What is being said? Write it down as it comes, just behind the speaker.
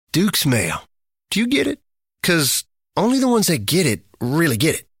Duke's mail. Do you get it? 'Cause only the ones that get it really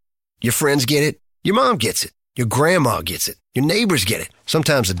get it. Your friends get it. Your mom gets it. Your grandma gets it. Your neighbors get it.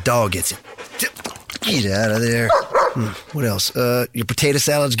 Sometimes a dog gets it. Get out of there. What else? Your potato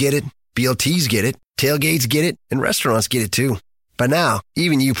salads get it. BLTs get it. Tailgates get it. And restaurants get it too. By now,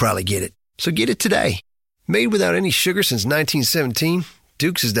 even you probably get it. So get it today. Made without any sugar since 1917,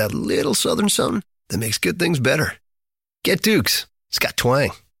 Duke's is that little southern something that makes good things better. Get Duke's. It's got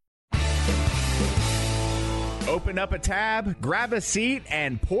twang. Open up a tab, grab a seat,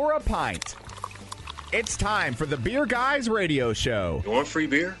 and pour a pint. It's time for the Beer Guys Radio Show. You want free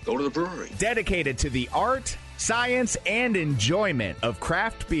beer? Go to the brewery. Dedicated to the art, science, and enjoyment of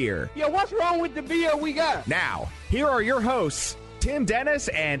craft beer. Yo, what's wrong with the beer we got? Now, here are your hosts, Tim Dennis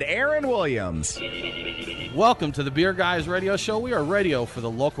and Aaron Williams. Welcome to the Beer Guys Radio Show. We are radio for the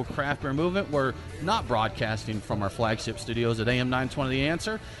local craft beer movement. We're not broadcasting from our flagship studios at AM 920 The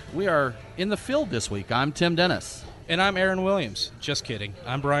Answer. We are in the field this week. I'm Tim Dennis. And I'm Aaron Williams. Just kidding.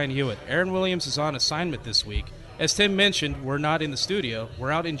 I'm Brian Hewitt. Aaron Williams is on assignment this week. As Tim mentioned, we're not in the studio.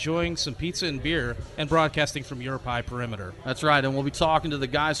 We're out enjoying some pizza and beer and broadcasting from Your Pie Perimeter. That's right, and we'll be talking to the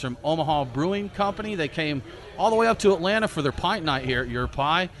guys from Omaha Brewing Company. They came all the way up to Atlanta for their pint night here at Your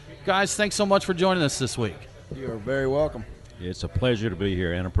Pie. Guys, thanks so much for joining us this week. You are very welcome. It's a pleasure to be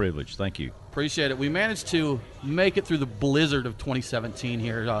here and a privilege. Thank you. Appreciate it. We managed to make it through the blizzard of 2017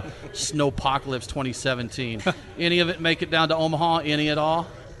 here, Snowpocalypse 2017. Any of it make it down to Omaha? Any at all?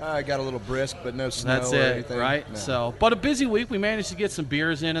 I got a little brisk, but no snow. That's or it, anything. right? No. So, but a busy week. We managed to get some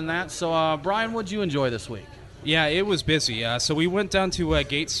beers in and that. So, Brian, what did you enjoy this week? Yeah, it was busy. So we went down to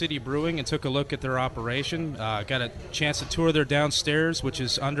Gate City Brewing and took a look at their operation. Got a chance to tour their downstairs, which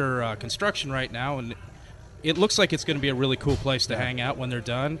is under construction right now, and it looks like it's going to be a really cool place to hang out when they're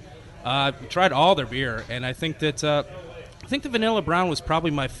done. Tried all their beer, and I think that the Vanilla Brown was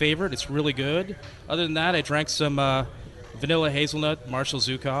probably my favorite. It's really good. Other than that, I drank some Vanilla Hazelnut Marshall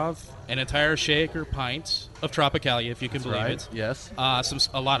Zukov, an entire shaker pint of Tropicalia, if you can believe it. Yes.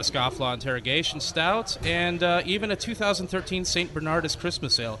 A lot of Scofflaw Interrogation Stout, and even a 2013 St. Bernardus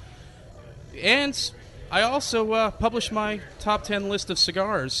Christmas Ale. And I also published my top 10 list of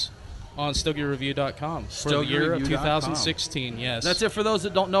cigars on StogieReview.com for the year of 2016, yes. That's it. For those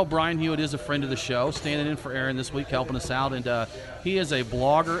that don't know, Brian Hewitt is a friend of the show, standing in for Aaron this week, helping us out, and he is a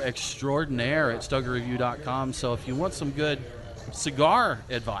blogger extraordinaire at StogieReview.com, so if you want some good cigar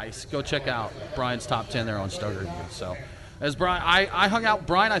advice, go check out Brian's top 10 there on Stogie Review. So, as Brian, I hung out.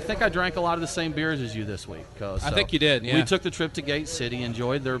 Brian, I think I drank a lot of the same beers as you this week. So I think you did. Yeah. We took the trip to Gate City,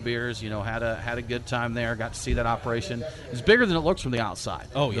 enjoyed their beers. You know, had a good time there. Got to see that operation. It's bigger than it looks from the outside.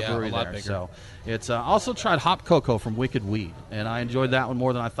 Oh the yeah, a lot there. bigger. So it's also tried Hop Cocoa from Wicked Weed, and I enjoyed that one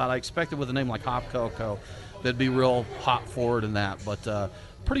more than I thought. I expected with a name like Hop Cocoa, that'd be real hop forward in that, but.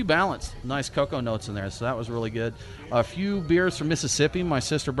 Pretty balanced. Nice cocoa notes in there, so that was really good. A few beers from Mississippi. My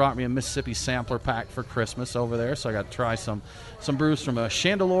sister brought me a Mississippi sampler pack for Christmas over there, so I got to try some brews from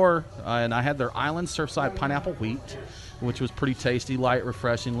Chandeleur, and I had their Island Surfside Pineapple Wheat, which was pretty tasty, light,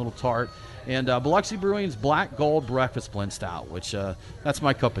 refreshing, a little tart. And Biloxi Brewing's Black Gold Breakfast Blend Stout, which that's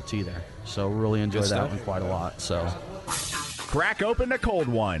my cup of tea there. So really enjoyed that one quite a lot. So. Crack open a cold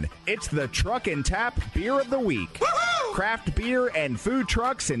one. It's the Truck and Tap Beer of the Week. Woo-hoo! Craft beer and food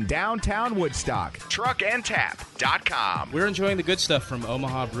trucks in downtown Woodstock. Truckandtap.com. We're enjoying the good stuff from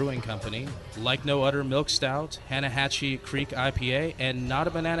Omaha Brewing Company. Like No Other Milk Stout, Hanahatchee Creek IPA, and Not a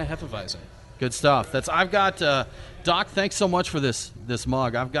Banana Hefeweizen. Good stuff. I've got Doc. Thanks so much for this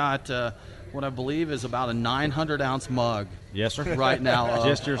mug. I've got what I believe is about a 900-ounce mug. Yes, sir. Right now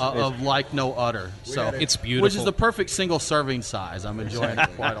of Like No Other. So it's beautiful. Which is the perfect single serving size. I'm enjoying it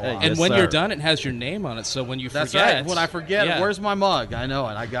quite a lot. And when you're done, it has your name on it. So when you forget. That's right. When I forget, where's my mug? I know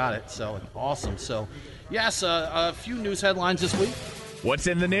it. I got it. So awesome. So, yes, a few news headlines this week. What's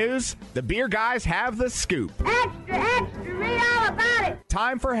in the news? The Beer Guys have the scoop. Extra, extra, read all about it.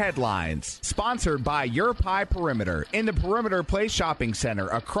 Time for headlines. Sponsored by Your Pie Perimeter in the Perimeter Place Shopping Center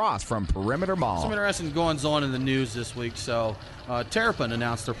across from Perimeter Mall. Some interesting goings-on in the news this week. So, Terrapin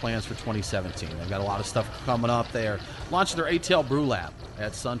announced their plans for 2017. They've got a lot of stuff coming up. They are launching their ATL Brew Lab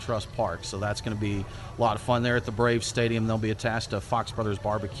at SunTrust Park. So that's going to be a lot of fun there at the Braves Stadium. They'll be attached to Fox Brothers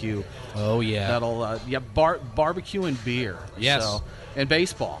Barbecue. Oh, yeah. That'll barbecue and beer. Yes. So, and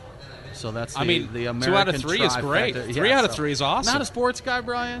baseball. So that's the American 2 out of 3 is great. 3 out of 3 is awesome. Not a sports guy,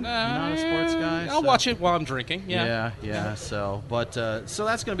 Brian. Not a sports guy. I'll watch it while I'm drinking. Yeah. So that's going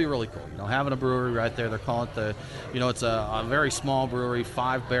to be really cool. You know, having a brewery right there. They're calling it it's a very small brewery,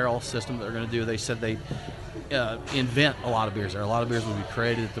 5-barrel system that they're going to do. They said invent a lot of beers there. A lot of beers will be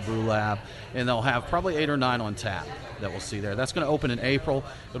created at the Brew Lab, and they'll have probably 8 or 9 on tap that we'll see there. That's going to open in April.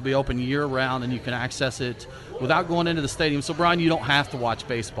 It'll be open year-round, and you can access it without going into the stadium. So, Brian, you don't have to watch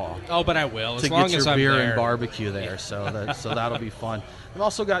baseball. Oh, but I will, to as long get your as I'm beer there. and barbecue there. So that'll be fun. They've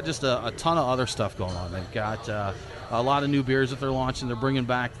also got just a ton of other stuff going on. They've got a lot of new beers that they're launching. They're bringing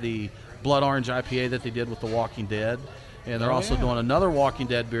back the Blood Orange IPA that they did with The Walking Dead. And they're also doing another Walking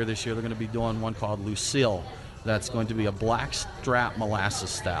Dead beer this year. They're going to be doing one called Lucille. That's going to be a blackstrap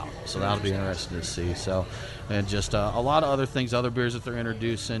molasses stout. So that'll be interesting to see. So, and just a lot of other things, other beers that they're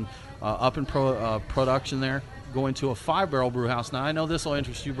introducing up in production there. Going to a 5-barrel brew house. Now, I know this will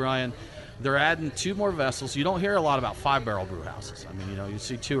interest you, Brian. They're adding 2 more vessels. You don't hear a lot about 5-barrel brew houses. I mean, you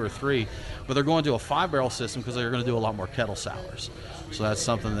see 2 or 3. But they're going to a 5-barrel system because they're going to do a lot more kettle sours. So that's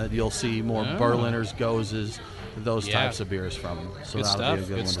something that you'll see more Berliners, Gozes, those types of beers from them. So good that'll be a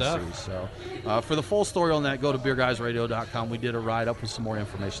good one stuff. to see. So for the full story on that, go to beerguysradio.com. We did a write-up with some more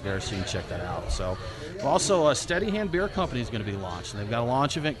information there, so you can check that out. So also, a Steady Hand Beer Company is going to be launched. And they've got a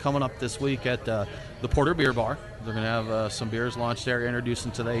launch event coming up this week at the Porter Beer Bar. They're going to have some beers launched there, introduced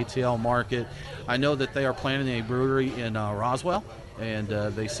into the ATL market. I know that they are planning a brewery in Roswell. And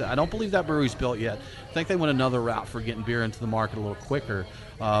they said, I don't believe that brewery's built yet. I think they went another route for getting beer into the market a little quicker.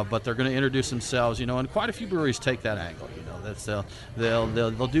 But they're going to introduce themselves, and quite a few breweries take that angle. That's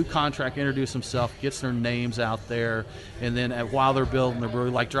they'll do contract, introduce themselves, gets their names out there, and then while they're building their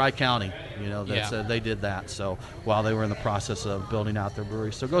brewery, like Dry County, they did that. So while they were in the process of building out their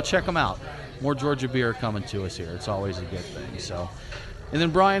brewery, so go check them out. More Georgia beer coming to us here. It's always a good thing. So. And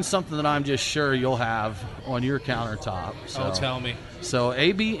then, Brian, something that I'm just sure you'll have on your countertop. So, tell me. So,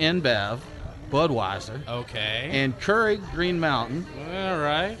 AB InBev, Budweiser. Okay. And Keurig Green Mountain. All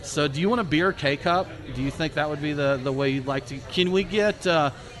right. So, do you want a beer K-Cup? Do you think that would be the way you'd like to? Can we get,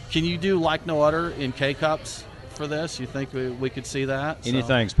 can you do like no other in K-Cups for this? You think we could see that?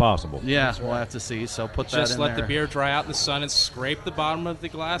 Anything's possible. Yeah, we'll have to see. So put that in there. Just let the beer dry out in the sun and scrape the bottom of the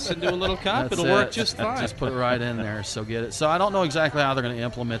glass into a little cup. It'll work just fine. Just put it right in there. So get it. So I don't know exactly how they're going to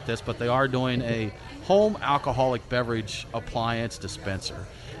implement this, but they are doing a home alcoholic beverage appliance dispenser.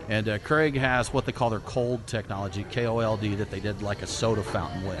 And Keurig has what they call their cold technology, KOLD, that they did like a soda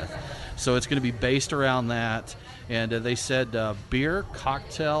fountain with. So it's going to be based around that. And they said beer,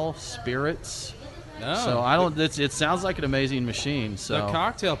 cocktail, spirits. No. So I don't. It sounds like an amazing machine. So the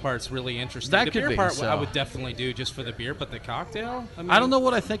cocktail part's really interesting. That the could beer be, part so. I would definitely do just for the beer, but the cocktail, I don't know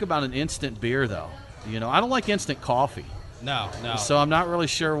what I think about an instant beer though. I don't like instant coffee. No. So I'm not really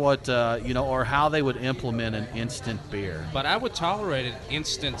sure what or how they would implement an instant beer. But I would tolerate an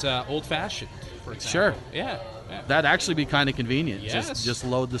instant old fashioned, for example. Sure. Yeah. That'd actually be kind of convenient. Yes. Just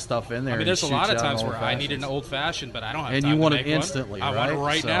load the stuff in there. I mean, there's a and lot shoot of you out times an where I need an old-fashioned. old fashioned, but I don't have And time you to want make it instantly, one. right? I want it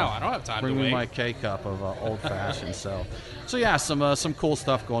right So now. I don't have time to bring wait. me my K-Cup of old fashioned. So yeah, some cool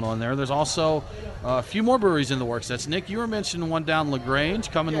stuff going on there. There's also a few more breweries in the works. That's Nick. You were mentioning one down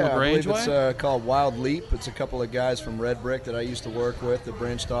LaGrange, coming to LaGrange I way. believe it's called Wild Leap. It's a couple of guys from Red Brick that I used to work with that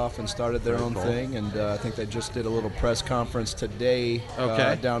branched off and started their own thing. And I think they just did a little press conference today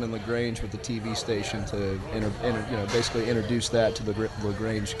down in LaGrange with the TV station to basically introduce that to the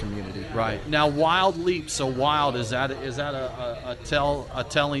LaGrange community. Right. Now, Wild Leap. So Wild, is that a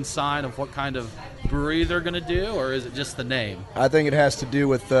telling sign of what kind of brewery they're going to do, or is it just the name? I think it has to do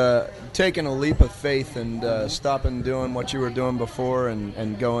with taking a leap of faith and stopping doing what you were doing before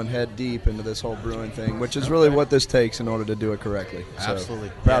and going head deep into this whole brewing thing, which is really what this takes in order to do it correctly. So,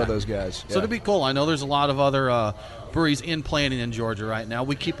 absolutely. Proud of those guys. So to be cool, I know there's a lot of other breweries in planning in Georgia right now.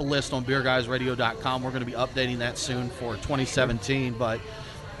 We keep a list on beerguysradio.com. We're going to be updating that soon for 2017, but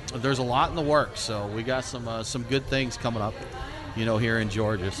there's a lot in the works. So we got some good things coming up, here in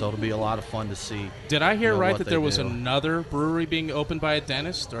Georgia. So it'll be a lot of fun to see. Did I hear right that there was do. Another brewery being opened by a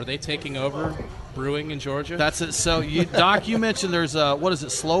dentist? Are they taking over brewing in Georgia? That's it. So, Doc, you mentioned there's what is it,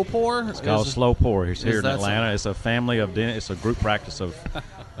 Slow Pour? It's called Slow Pour. It's here in that Atlanta. It's a family of dentists. It's a group practice of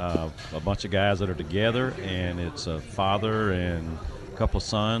a bunch of guys that are together, and it's a father and a couple of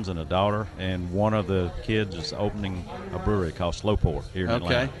sons and a daughter, and one of the kids is opening a brewery called Slow Pour here in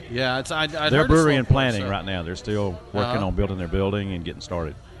Atlanta. Okay. Yeah, they're brewery and planning right now. They're still working on building their building and getting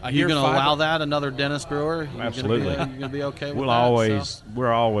started. Are you going to allow that, another dentist brewer? Absolutely. You're going to be okay with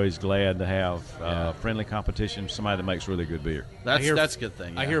We're always glad to have friendly competition, somebody that makes really good beer. That's a good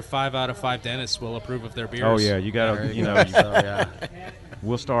thing. Yeah. I hear 5 out of 5 dentists will approve of their beers. Oh, yeah. You got to,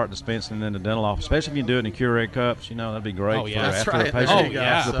 we'll start dispensing in the dental office, especially if you can do it in Keurig cups. That'd be great. Oh, yeah. That's after right. A patient, yeah.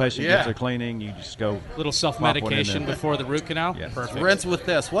 After the patient gets their cleaning, you just go. Little self-medication before the root canal. Yeah. Perfect. Rinse with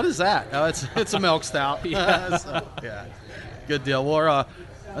this. What is that? Oh, it's a milk stout. Yeah. Good deal. Well,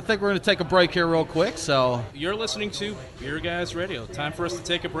 I think we're going to take a break here real quick. So you're listening to Beer Guys Radio. Time for us to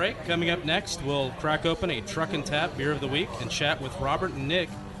take a break. Coming up next, we'll crack open a Truck and Tap Beer of the Week and chat with Robert and Nick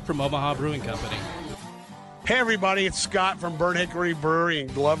from Omaha Brewing Company. Hey everybody, it's Scott from Burnt Hickory Brewery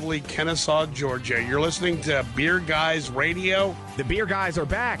in lovely Kennesaw, Georgia. You're listening to Beer Guys Radio. The Beer Guys are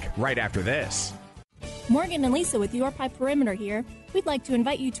back right after this. Morgan and Lisa with Your Pie Perimeter here. We'd like to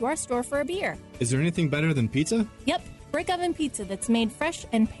invite you to our store for a beer. Is there anything better than pizza? Yep, brick oven pizza that's made fresh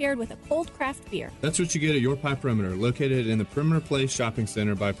and paired with a cold craft beer. That's what you get at Your Pie Perimeter, located in the Perimeter Place Shopping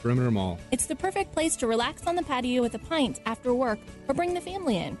Center by Perimeter Mall. It's the perfect place to relax on the patio with a pint after work or bring the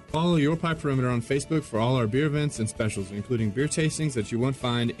family in. Follow Your Pie Perimeter on Facebook for all our beer events and specials, including beer tastings that you won't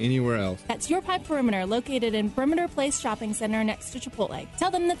find anywhere else. That's Your Pie Perimeter, located in Perimeter Place Shopping Center next to Chipotle.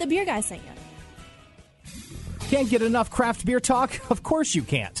 Tell them that the Beer Guys sent you. Can't get enough craft beer talk? Of course you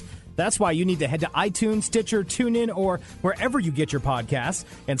can't. That's why you need to head to iTunes, Stitcher, TuneIn, or wherever you get your podcasts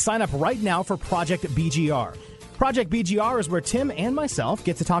and sign up right now for Project BGR. Project BGR is where Tim and myself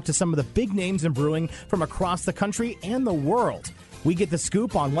get to talk to some of the big names in brewing from across the country and the world. We get the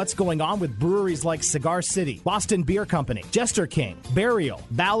scoop on what's going on with breweries like Cigar City, Boston Beer Company, Jester King, Burial,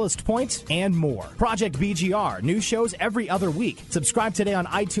 Ballast Point, and more. Project BGR, new shows every other week. Subscribe today on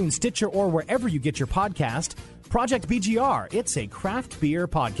iTunes, Stitcher, or wherever you get your podcast. Project BGR, it's a craft beer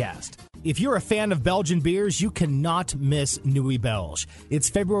podcast. If you're a fan of Belgian beers, you cannot miss Nuit Belge. It's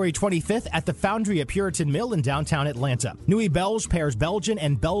February 25th at the Foundry at Puritan Mill in downtown Atlanta. Nuit Belge pairs Belgian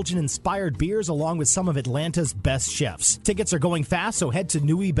and Belgian-inspired beers along with some of Atlanta's best chefs. Tickets are going fast, so head to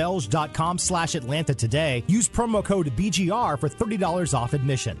nuitbelge.com/Atlanta today. Use promo code BGR for $30 off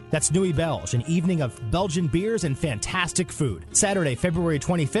admission. That's Nuit Belge, an evening of Belgian beers and fantastic food. Saturday, February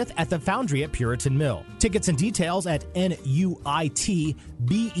 25th at the Foundry at Puritan Mill. Tickets and details at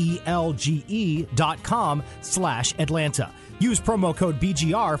nuitbelge.com/Atlanta. Use promo code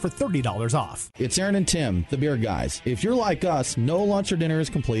BGR for $30 off. It's Aaron and Tim, the Beer Guys. If you're like us, no lunch or dinner is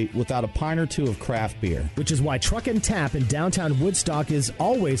complete without a pint or two of craft beer. Which is why Truck and Tap in downtown Woodstock is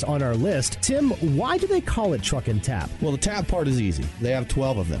always on our list. Tim, why do they call it Truck and Tap? Well, the tap part is easy. They have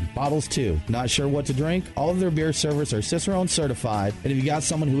 12 of them. Bottles, too. Not sure what to drink? All of their beer servers are Cicerone certified. And if you got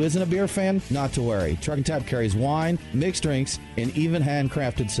someone who isn't a beer fan, not to worry. Truck and Tap carries wine, mixed drinks, and even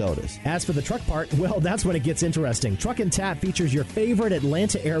handcrafted sodas. As for the truck part, well, that's when it gets interesting. Truck and Tap features your favorite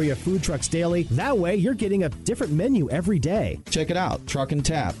Atlanta area food trucks daily. That way, you're getting a different menu every day. Check it out, Truck and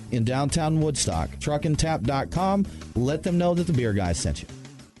Tap in downtown Woodstock. Truckandtap.com. Let them know that the Beer Guys sent you.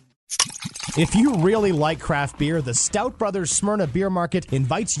 If you really like craft beer, the Stout Brothers Smyrna Beer Market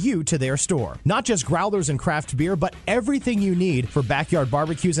invites you to their store. Not just growlers and craft beer, but everything you need for backyard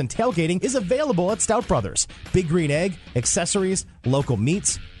barbecues and tailgating is available at Stout Brothers. Big Green Egg, accessories, local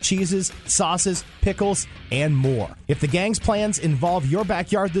meats, cheeses, sauces, pickles, and more. If the gang's plans involve your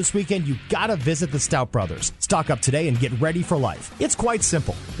backyard this weekend, you gotta visit the Stout Brothers. Stock up today and get ready for life. It's quite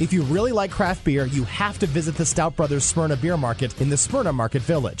simple. If you really like craft beer, you have to visit the Stout Brothers Smyrna Beer Market in the Smyrna Market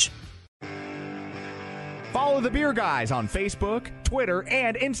Village. Follow the Beer Guys on Facebook, Twitter,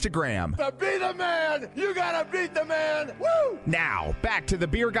 and Instagram. To be the man, you gotta beat the man. Woo! Now, back to the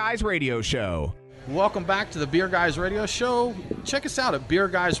Beer Guys Radio Show. Welcome back to the Beer Guys Radio Show. Check us out at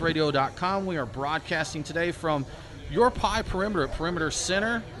beerguysradio.com. We are broadcasting today from Your Pie Perimeter at Perimeter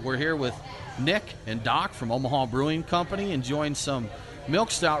Center. We're here with Nick and Doc from Omaha Brewing Company, enjoying some milk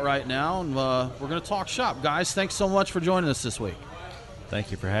stout right now, and we're going to talk shop. Guys, thanks so much for joining us this week. Thank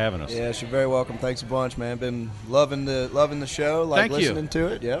you for having us. Yes, you're very welcome. Thanks a bunch, man. Been loving the show, listening to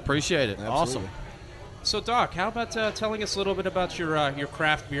it. Yeah, appreciate it. Absolutely. Awesome. So, Doc, how about telling us a little bit about your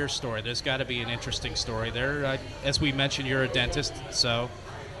craft beer story? There's got to be an interesting story there. As we mentioned, you're a dentist, so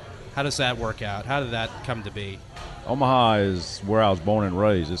how does that work out? How did that come to be? Omaha is where I was born and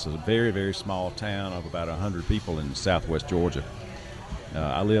raised. This is a very, very small town of about 100 people in southwest Georgia.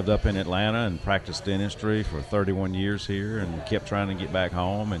 I lived up in Atlanta and practiced dentistry for 31 years here and kept trying to get back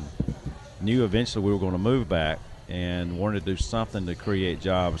home and knew eventually we were going to move back and wanted to do something to create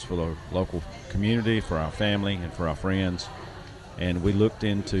jobs for the local community, for our family, and for our friends. And we looked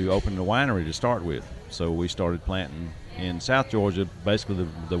into opening a winery to start with. So we started planting in South Georgia. Basically,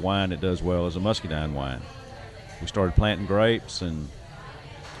 the wine that does well is a muscadine wine. We started planting grapes and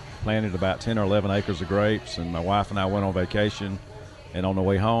planted about 10 or 11 acres of grapes, and my wife and I went on vacation. And on the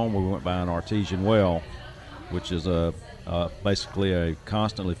way home, we went by an artesian well, which is basically a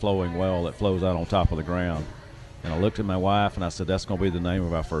constantly flowing well that flows out on top of the ground. And I looked at my wife and I said, that's going to be the name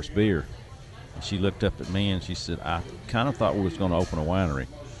of our first beer. And she looked up at me and she said, I kind of thought we was going to open a winery.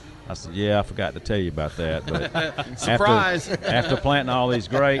 I said, yeah, I forgot to tell you about that. But surprise! After planting all these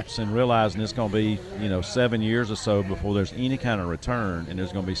grapes and realizing it's going to be 7 years or so before there's any kind of return, and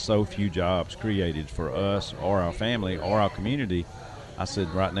there's going to be so few jobs created for us or our family or our community, I said,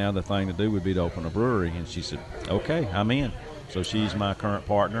 right now the thing to do would be to open a brewery. And she said, okay, I'm in. So she's my current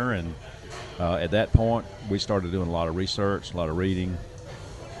partner, and at that point we started doing a lot of research, a lot of reading.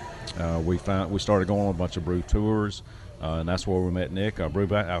 We started going on a bunch of brew tours. And that's where we met Nick, our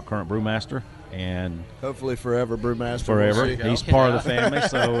current brewmaster, and hopefully forever brewmaster. Forever, he's part of the family.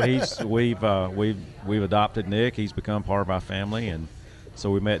 So we've adopted Nick. He's become part of our family, and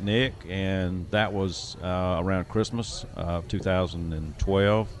so we met Nick, and that was around Christmas of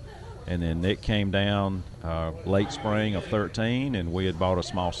 2012. And then Nick came down late spring of 13, and we had bought a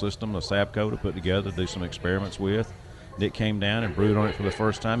small system, a Sabco, to put together, do some experiments with. Nick came down and brewed on it for the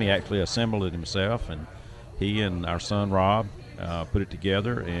first time. He actually assembled it himself, and he and our son Rob put it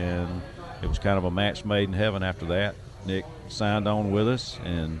together, and it was kind of a match made in heaven after that. Nick signed on with us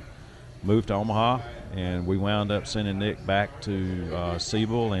and moved to Omaha, and we wound up sending Nick back to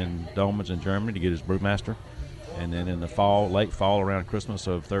Siebel and Dolmans in Germany to get his brewmaster. And then in the late fall around Christmas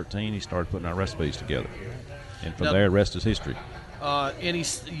of 13, he started putting our recipes together. And from there, the rest is history.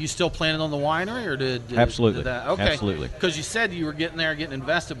 You still planning on the winery, or did absolutely? Did that, okay, absolutely. Because you said you were getting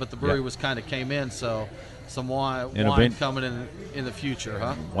invested, but the brewery was kind of came in, so some wine coming in the future,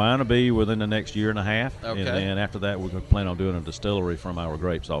 huh? Wine will be within the next year and a half, okay. And then after that, we're going to plan on doing a distillery from our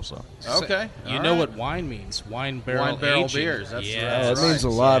grapes also. Okay, you know what wine means? Wine barrel beers. That's it means a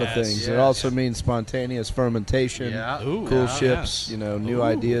lot of things. Yes. It also means spontaneous fermentation, cool ships, new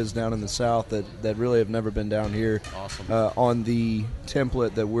ideas down in the South that really have never been down here. Awesome. On the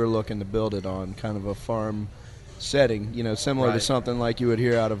template that we're looking to build it on, kind of a farm setting, similar to something like you would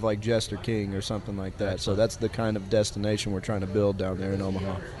hear out of like Jester King or something like that. So that's the kind of destination we're trying to build down there in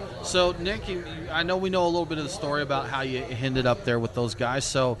Omaha. So Nick, I know we know a little bit of the story about how you ended up there with those guys.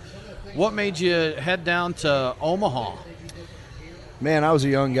 So what made you head down to Omaha? Man, I was a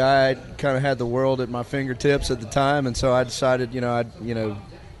young guy. I kind of had the world at my fingertips at the time, and so I decided,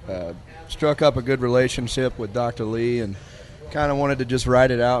 struck up a good relationship with Dr. Lee and kind of wanted to just write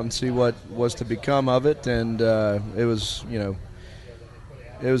it out and see what was to become of it, and it was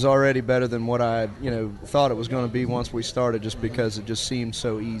already better than what I thought it was going to be once we started, just because it just seemed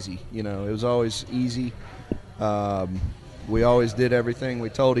so easy. It was always easy. We always did everything we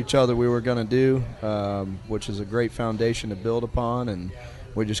told each other we were going to do, which is a great foundation to build upon, and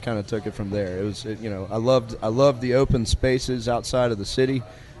we just kind of took it from there. I loved the open spaces outside of the city.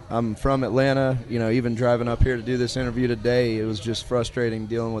 I'm from Atlanta, even driving up here to do this interview today, it was just frustrating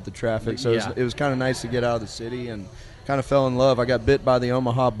dealing with the traffic. So it was kind of nice to get out of the city, and kind of fell in love. I got bit by the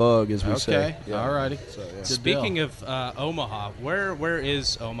Omaha bug, as we say. Okay, all righty. So, Speaking of Omaha, where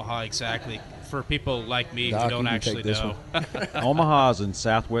is Omaha exactly for people like me who don't actually know? Omaha is in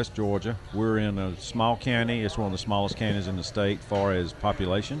southwest Georgia. We're in a small county. It's one of the smallest counties in the state as far as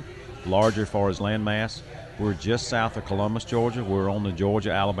population, larger as far as land mass. We're just south of Columbus, Georgia. We're on the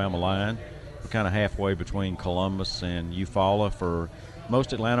Georgia-Alabama line. We're kind of halfway between Columbus and Eufaula. For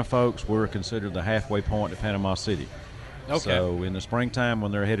most Atlanta folks, we're considered the halfway point to Panama City. Okay. So in the springtime,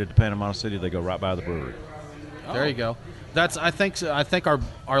 when they're headed to Panama City, they go right by the brewery. There you go. I think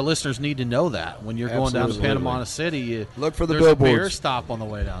our listeners need to know that when you're going down to Panama City, look for the there's billboards. A beer stop on the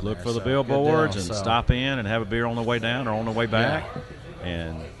way down. Look there, for the billboards and so. Stop in and have a beer on the way down or on the way back,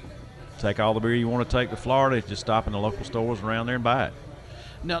 and take all the beer you want to take to Florida. Just stop in the local stores around there and buy it.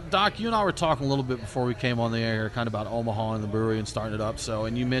 Now, Doc, you and I were talking a little bit before we came on the air, kind of about Omaha and the brewery and starting it up. So,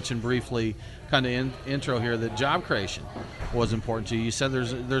 and you mentioned briefly, kind of intro here, that job creation was important to you. You said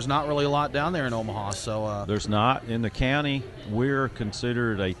there's not really a lot down there in Omaha. So there's not in the county. We're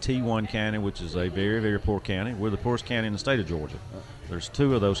considered a T1 county, which is a very, very poor county. We're the poorest county in the state of Georgia. There's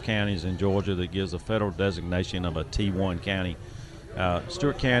 2 of those counties in Georgia that gives a federal designation of a T1 county.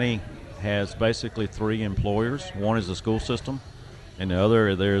 Stewart County has basically 3 employers. One is the school system, and the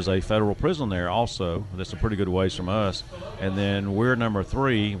other, there's a federal prison there also. That's a pretty good ways from us. And then we're number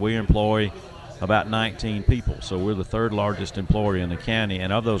 3. We employ about 19 people. So we're the 3rd largest employer in the county.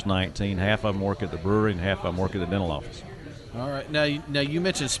 And of those 19, half of them work at the brewery and half of them work at the dental office. All right. Now you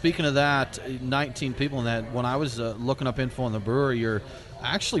mentioned, speaking of that, 19 people in that. When I was looking up info on the brewery, you're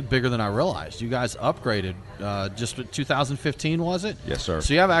actually bigger than I realized. You guys upgraded just 2015, was it? Yes, sir.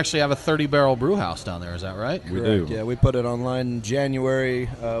 So you have a 30-barrel brew house down there. Is that right? We do. Yeah, we put it online in January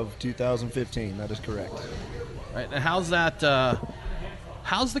of 2015. That is correct. Right. And how's that?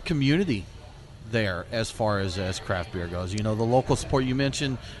 How's the community there as far as craft beer goes? The local support you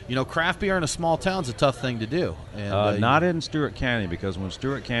mentioned, craft beer in a small town is a tough thing to do. And, not in Stewart County, because when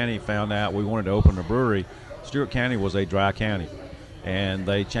Stewart County found out we wanted to open a brewery, Stewart County was a dry county, and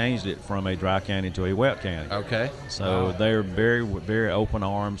they changed it from a dry county to a wet county. Okay. So they're very, very open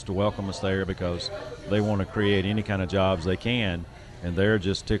arms to welcome us there, because they want to create any kind of jobs they can, and they're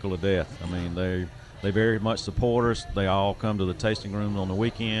just tickled to death. I mean, they very much support us. They all come to the tasting rooms on the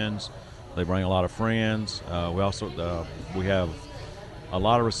weekends. They bring a lot of friends. We have a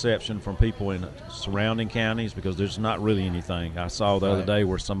lot of reception from people in surrounding counties, because there's not really anything. I saw the other day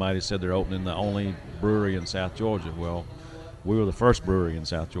where somebody said they're opening the only brewery in South Georgia. Well, we were the first brewery in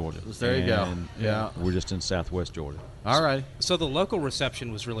South Georgia. There you go. Yeah. We're just in Southwest Georgia. All right. So the local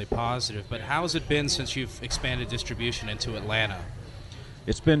reception was really positive, but how has it been since you've expanded distribution into Atlanta?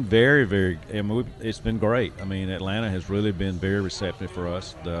 It's been very, very. It's been great. I mean, Atlanta has really been very receptive for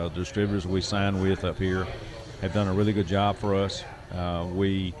us. The distributors we signed with up here have done a really good job for us.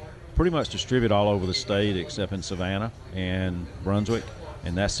 We pretty much distribute all over the state except in Savannah and Brunswick,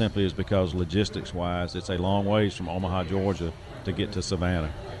 and that simply is because logistics-wise, it's a long ways from Omaha, Georgia, to get to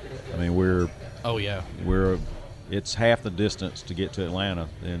Savannah. I mean, it's half the distance to get to Atlanta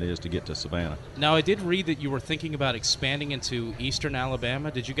than it is to get to Savannah. Now, I did read that you were thinking about expanding into eastern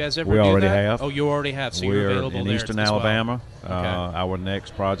Alabama. Did you guys ever do that? We already that? have. Oh, you already have, so We're you're available in there eastern as well. Alabama. Okay. Our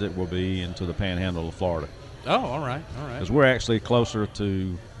next project will be into the Panhandle of Florida. Oh, all right. Because we're actually closer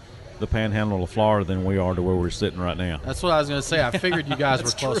to the Panhandle of Florida than we are to where we're sitting right now. That's what I was going to say. I figured you guys were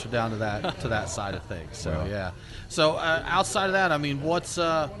closer down to that side of things. So yeah. So outside of that, I mean, what's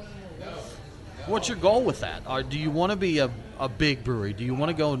your goal with that? Or do you want to be a big brewery? Do you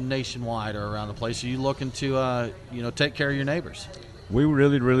want to go nationwide or around the place? Are you looking to take care of your neighbors? We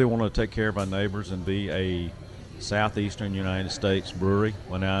really, really want to take care of our neighbors and be a southeastern United States brewery.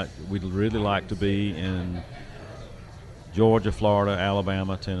 We'd really like to be in Georgia, Florida,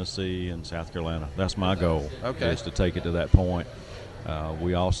 Alabama, Tennessee, and South Carolina. That's my goal. Okay. Is to take it to that point.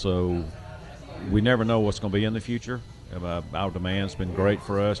 We never know what's going to be in the future. Our demand's been great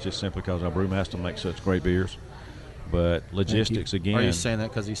for us just simply because our brewmaster makes such great beers. But logistics, again. Are you saying that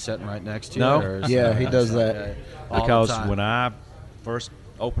because he's sitting right next to you? No. Yeah, he does that. Because when I first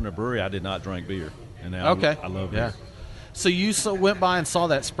opened a brewery, I did not drink beer. And now I love beer. So you went by and saw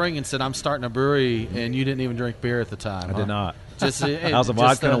that spring and said, I'm starting a brewery, and you didn't even drink beer at the time. I did not. I was a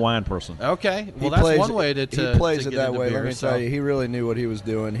vodka and a wine person. Okay. Well, that's one way to He plays it that way. Beer, let me tell you, he really knew what he was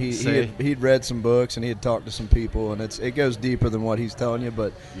doing. He'd read some books, and he had talked to some people, and it goes deeper than what he's telling you,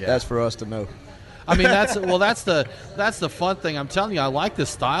 but that's for us to know. I mean, that's the fun thing. I'm telling you, I like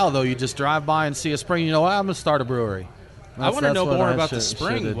this style, though. You just drive by and see a spring, you know what, I'm going to start a brewery. I want to know more about the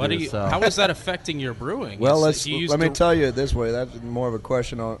spring. How is that affecting your brewing? Well, let me tell you it this way. That's more of a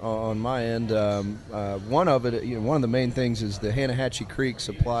question on my end. One of the main things is the Hanahatchee Creek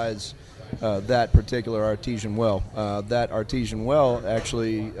supplies that particular artesian well. That artesian well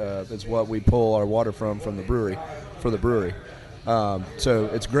actually is what we pull our water from the brewery, for the brewery. So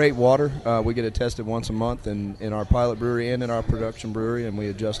it's great water. We get it tested once a month in our pilot brewery and in our production brewery, and we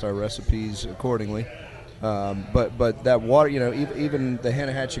adjust our recipes accordingly. But that water, even the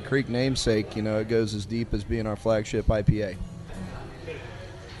Hanahatchee Creek namesake, it goes as deep as being our flagship IPA.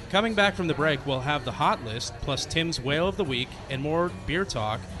 Coming back from the break, we'll have the hot list plus Tim's Whale of the Week and more beer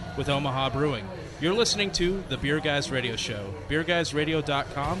talk with Omaha Brewing. You're listening to the Beer Guys Radio Show.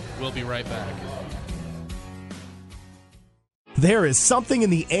 BeerGuysRadio.com. We'll be right back. There is something in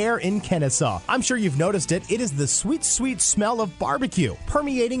the air in Kennesaw. I'm sure you've noticed it. It is the sweet, sweet smell of barbecue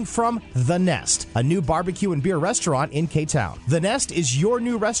permeating from The Nest, a new barbecue and beer restaurant in K-Town. The Nest is your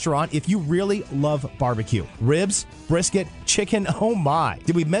new restaurant if you really love barbecue. Ribs, brisket, chicken, oh my.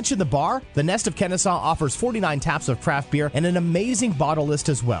 Did we mention the bar? The Nest of Kennesaw offers 49 taps of craft beer and an amazing bottle list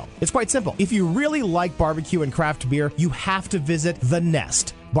as well. It's quite simple. If you really like barbecue and craft beer, you have to visit The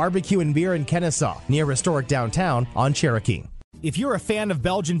Nest. Barbecue and beer in Kennesaw, near historic downtown on Cherokee. If you're a fan of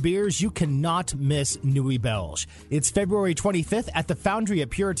Belgian beers, you cannot miss Nuit Belge. It's February 25th at the Foundry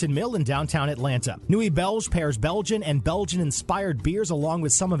at Puritan Mill in downtown Atlanta. Nuit Belge pairs Belgian and Belgian-inspired beers along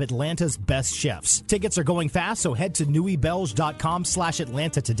with some of Atlanta's best chefs. Tickets are going fast, so head to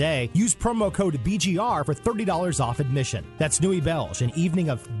nuitbelge.com/Atlanta today. Use promo code BGR for $30 off admission. That's Nuit Belge, an evening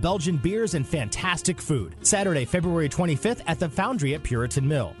of Belgian beers and fantastic food. Saturday, February 25th at the Foundry at Puritan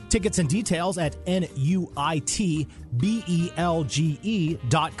Mill. Tickets and details at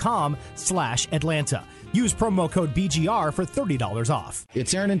NUITBELGE.com/Atlanta. Use promo code BGR for $30 off.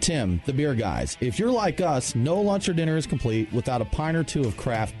 It's Aaron and Tim, the beer guys. If you're like us, no lunch or dinner is complete without a pint or two of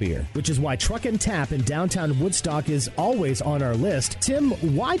craft beer. Which is why Truck and Tap in downtown Woodstock is always on our list. Tim,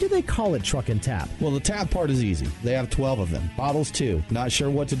 why do they call it Truck and Tap? Well, the tap part is easy. They have 12 of them. Bottles, too. Not sure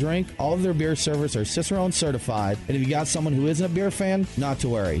what to drink? All of their beer servers are Cicerone certified. And if you got someone who isn't a beer fan, not to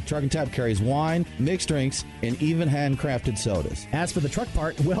worry. Truck and Tap carries wine, mixed drinks, and even handcrafted sodas. As for the truck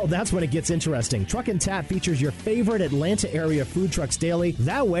part, well, that's when it gets interesting. Truck and Tap features your favorite Atlanta area food trucks daily.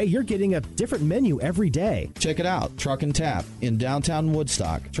 That way, you're getting a different menu every day. Check it out, Truck and Tap in downtown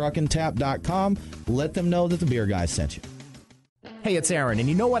Woodstock. Truckandtap.com. Let them know that the beer guy sent you. Hey, it's Aaron, and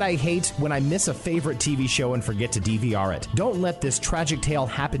you know what I hate? When I miss a favorite TV show and forget to DVR it. Don't let this tragic tale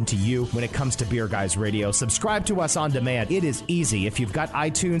happen to you when it comes to Beer Guys Radio. Subscribe to us on demand. It is easy. If you've got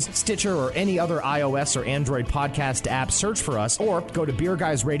iTunes, Stitcher, or any other iOS or Android podcast app, search for us, or go to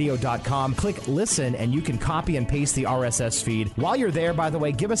beerguysradio.com, click listen, and you can copy and paste the RSS feed. While you're there, by the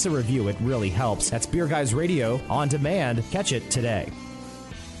way, give us a review. It really helps. That's Beer Guys Radio on demand. Catch it today.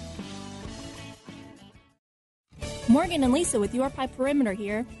 Morgan and Lisa with Your Pie Perimeter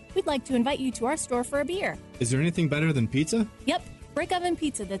here. We'd like to invite you to our store for a beer. Is there anything better than pizza? Yep, brick oven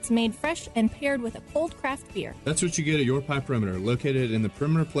pizza that's made fresh and paired with a cold craft beer. That's what you get at Your Pie Perimeter, located in the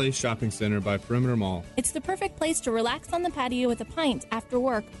Perimeter Place Shopping Center by Perimeter Mall. It's the perfect place to relax on the patio with a pint after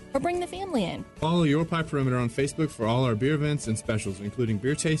work or bring the family in. Follow Your Pie Perimeter on Facebook for all our beer events and specials, including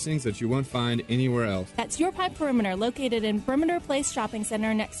beer tastings that you won't find anywhere else. That's Your Pie Perimeter, located in Perimeter Place Shopping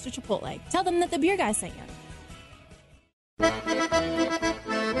Center next to Chipotle. Tell them that the beer guy sent you.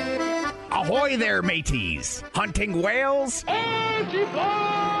 Ahoy there, mateys! Hunting whales?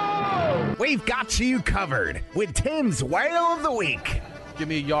 E55! We've got you covered with Tim's Whale of the Week. Give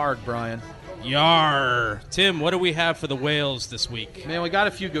me a yard, Brian. Yar. Tim, what do we have for the whales this week? Man, we got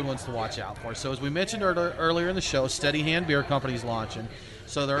a few good ones to watch out for. So as we mentioned earlier in the show, Steady Hand Beer Company's launching.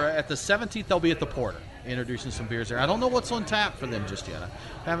 So they're at the 17th, they'll be at the Porter, introducing some beers there. I don't know what's on tap for them just yet. I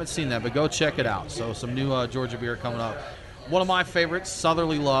haven't seen that, but go check it out. So some new Georgia beer coming up. One of my favorites,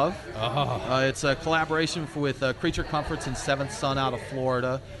 Southerly Love. It's a collaboration with Creature Comforts and Seventh Son out of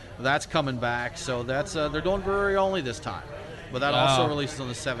Florida. That's coming back. So that's they're doing brewery only this time. But that also releases on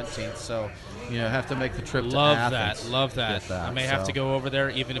the 17th. So, have to make the trip to Athens. Love that. I may have to go over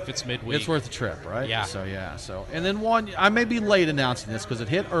there even if it's midweek. It's worth the trip, right? Yeah. So, and then one, I may be late announcing this because it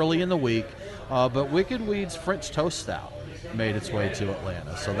hit early in the week, but Wicked Weed's French Toast Stout made its way to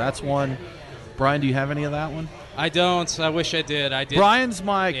Atlanta. So that's one. Brian, do you have any of that one? I don't. I wish I did. Brian's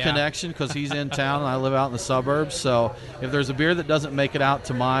my connection because he's in town and I live out in the suburbs. So if there's a beer that doesn't make it out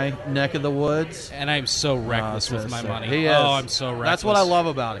to my neck of the woods. And I'm so reckless with my money. He is. Oh, I'm so reckless. That's what I love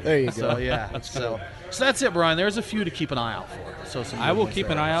about him. There you go. So, yeah. So that's it, Brian. There's a few to keep an eye out for. So I will keep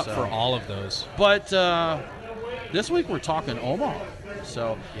an eye out for all of those. But this week we're talking Omaha.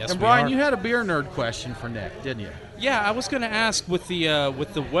 So, yes, and Brian, we are. you had a beer nerd question for Nick, didn't you? Yeah, I was going to ask with the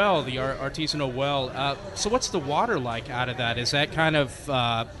well, the artisanal well. So, what's the water like out of that? Is that kind of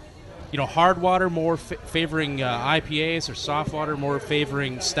hard water more favoring IPAs, or soft water more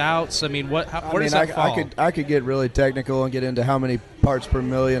favoring stouts? I mean, where does that fall? I could get really technical and get into how many parts per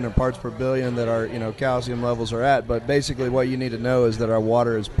million or parts per billion that our calcium levels are at. But basically, what you need to know is that our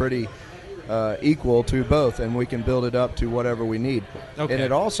water is pretty equal to both, and we can build it up to whatever we need. Okay. And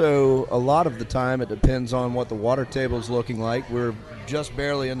it also, a lot of the time, it depends on what the water table is looking like. We're just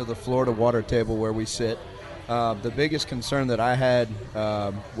barely into the Florida water table where we sit. The biggest concern that I had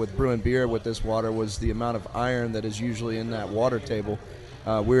with brewing beer with this water was the amount of iron that is usually in that water table.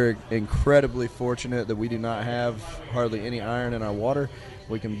 We're incredibly fortunate that we do not have hardly any iron in our water.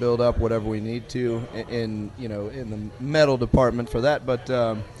 We can build up whatever we need to in the metal department for that, but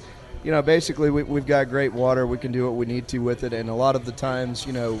basically we've got great water. We can do what we need to with it, and a lot of the times,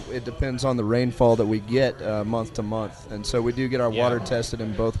 it depends on the rainfall that we get month to month, and so we do get our water tested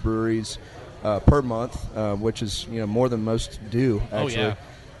in both breweries per month, which is more than most do actually. Oh,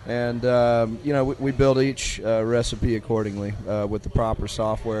 yeah. And we build each recipe accordingly with the proper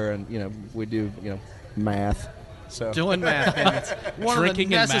software, and we do math. So doing math, and it's one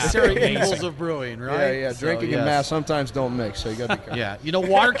drinking of the necessary evils of brewing, right? Yeah. Drinking and math sometimes don't mix, so you got to be careful. Yeah,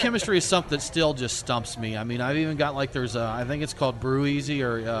 water chemistry is something that still just stumps me. I mean, I've even got there's I think it's called Brew Easy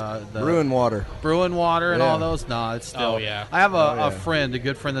or the Brewing Water, and all those. No, it's still. Oh yeah. I have a friend, a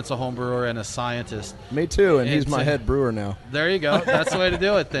good friend that's a home brewer and a scientist. Me too, and he's my head brewer now. There you go. That's the way to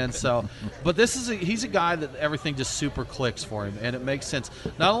do it then. So, but he's a guy that everything just super clicks for him, and it makes sense.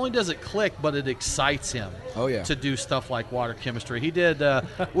 Not only does it click, but it excites him. Oh yeah. To do stuff like water chemistry. We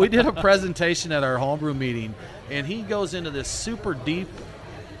did a presentation at our homebrew meeting, and he goes into this super deep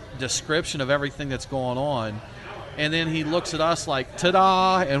description of everything that's going on. And then he looks at us like,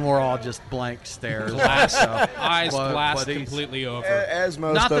 ta-da, and we're all just blank stares. Eyes glassed completely over. As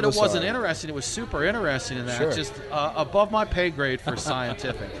most Not that of it us wasn't are. interesting. It was super interesting in that. Sure. Just above my pay grade for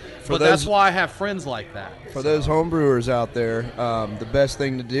scientific. For but those- that's why I have friends like that. For those homebrewers out there, the best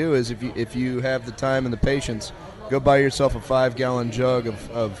thing to do is if you have the time and the patience, go buy yourself a 5-gallon jug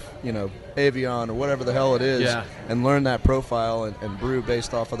of Avion or whatever the hell it is, and learn that profile and brew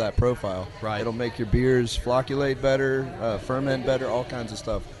based off of that profile. Right. It'll make your beers flocculate better, ferment better, all kinds of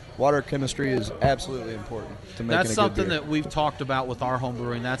stuff. Water chemistry is absolutely important to making That's a good something beer. that we've talked about with our home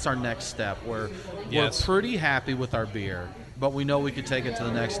brewing. That's our next step. We're pretty happy with our beer, but we know we could take it to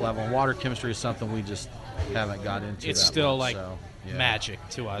the next level. And water chemistry is something we just haven't got into. It's that still much, like so, yeah. magic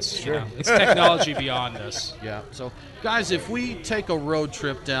to us. Sure. You know? It's technology beyond us. Yeah. So, guys, if we take a road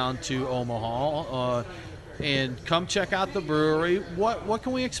trip down to Omaha and come check out the brewery, what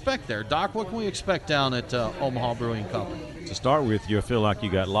can we expect there? Doc, what can we expect down at Omaha Brewing Company? To start with, you'll feel like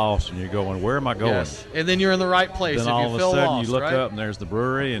you got lost and you're going, where am I going? Yes. And then you're in the right place. Then if all you of a feel sudden lost, you look right? up and there's the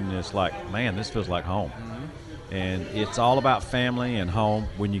brewery, and it's like, man, this feels like home. Mm-hmm. And it's all about family and home.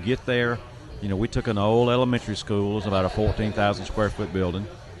 When you get there, we took an old elementary school. It's about a 14,000 square foot building.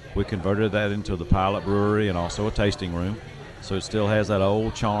 We converted that into the pilot brewery and also a tasting room. So it still has that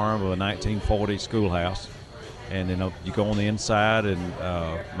old charm of a 1940 schoolhouse. And then you go on the inside, and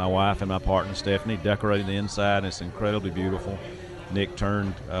my wife and my partner Stephanie decorated the inside, and it's incredibly beautiful. Nick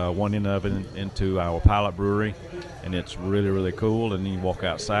turned one end of it into our pilot brewery, and it's really, really cool. And then you walk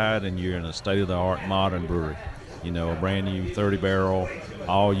outside, and you're in a state-of-the-art modern brewery. A brand new 30-barrel,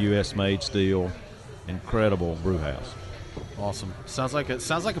 all U.S.-made steel, incredible brew house. Awesome. Sounds like a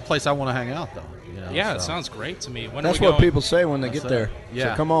place I want to hang out, though. Yeah, it sounds great to me. When That's are we what going? people say when they get there.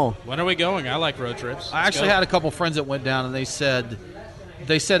 Yeah. So come on. When are we going? I like road trips. I actually had a couple friends that went down, and they said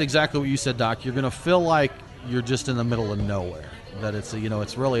exactly what you said, Doc. You're going to feel like you're just in the middle of nowhere. That it's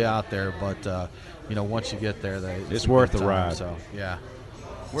it's really out there, but once you get there, it's worth the ride. So yeah.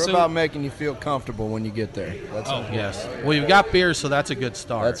 We're about making you feel comfortable when you get there. That's important. Yes. Well, you've got beer, so that's a good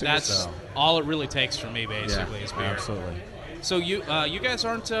start. That's all it really takes for me, basically, is beer. Absolutely. So you guys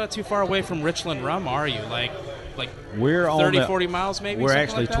aren't too far away from Richland Rum, are you? Like we're 30, 40 miles maybe? We're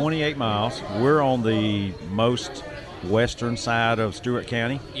actually like 28 miles. We're on the most western side of Stewart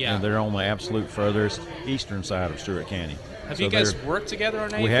County, and they're on the absolute furthest eastern side of Stewart County. Have you guys worked together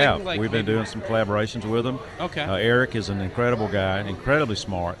on anything? We have. Like We've been doing some collaborations with them. Okay. Eric is an incredible guy, incredibly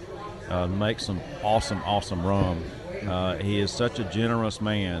smart, makes some awesome rum. He is such a generous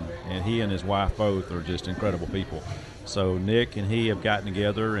man, and he and his wife both are just incredible people. So Nick and he have gotten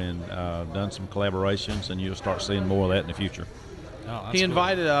together and done some collaborations, and you'll start seeing more of that in the future. He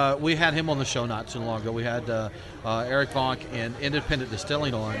invited, we had him on the show not too long ago. We had Eric Vonk and Independent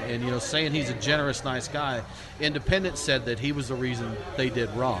Distilling on, and, saying he's a generous, nice guy. Independent said that he was the reason they did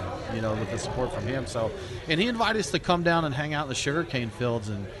rum, with the support from him. So, and he invited us to come down and hang out in the sugarcane fields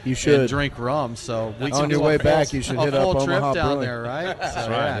and drink rum. So we on can your do way a full, back, you should hit up full trip Omaha down Brewing. there, right? That's So, right.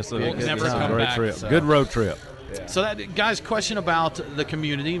 yeah, That's it'd be never good come time. great back, trip. So. Good road trip. Yeah. So that guy's question about the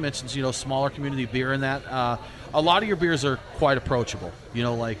community mentions smaller community beer and that a lot of your beers are quite approachable.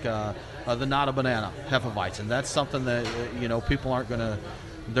 Like the Not a Banana Hefeweizen. That's something that people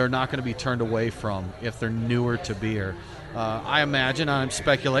they're not going to be turned away from if they're newer to beer. I imagine, I'm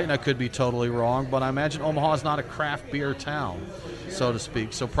speculating, I could be totally wrong, but I imagine Omaha is not a craft beer town, so to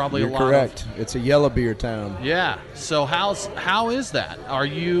speak. So probably You're a lot correct. It's a yellow beer town. Yeah. So how is that? Are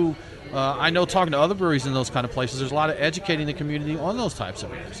you? I know talking to other breweries in those kind of places, there's a lot of educating the community on those types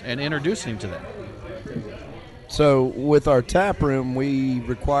of beers and introducing them to them. So with our tap room, we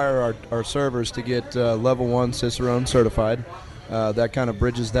require our servers to get level 1 Cicerone certified. That kind of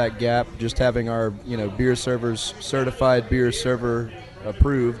bridges that gap, just having our beer servers certified, beer server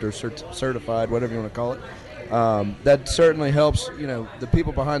approved or certified, whatever you want to call it. That certainly helps the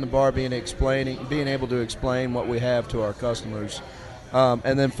people behind the bar being able to explain what we have to our customers.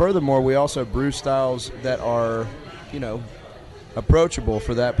 And then furthermore, we also brew styles that are approachable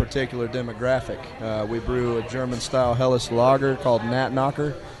for that particular demographic. We brew a German-style Helles lager called Nat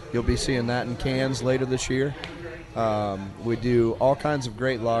Knocker. You'll be seeing that in cans later this year. We do all kinds of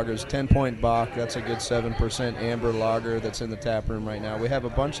great lagers. 10-Point Bach, that's a good 7% amber lager that's in the tap room right now. We have a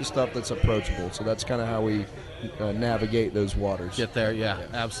bunch of stuff that's approachable, so that's kind of how we navigate those waters. Get there, yeah,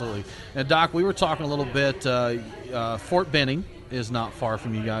 absolutely. And Doc, we were talking a little bit, Fort Benning is not far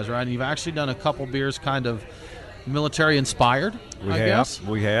from you guys, right? And you've actually done a couple beers kind of military-inspired, I guess?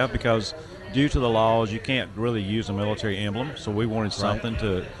 We have, because due to the laws, you can't really use a military emblem, so we wanted something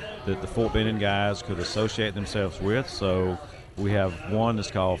that the Fort Benning guys could associate themselves with. So We have one that's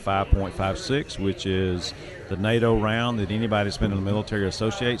called 5.56, which is the NATO round that anybody that's been in the military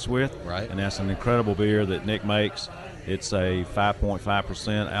associates with. Right. And that's an incredible beer that Nick makes. It's a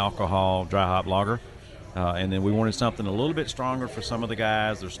 5.5% alcohol dry hop lager. And then we wanted something a little bit stronger for some of the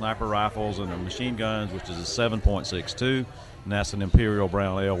guys, their sniper rifles and their machine guns, which is a 7.62, and that's an Imperial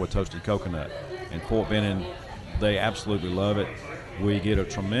Brown Ale with toasted coconut. And Fort Benning, they absolutely love it. We get a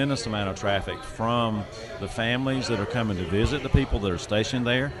tremendous amount of traffic from the families that are coming to visit the people that are stationed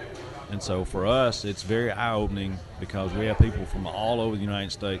there. And so for us, it's very eye-opening because we have people from all over the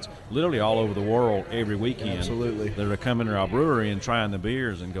United States, literally all over the world every weekend. Absolutely. That are coming to our brewery and trying the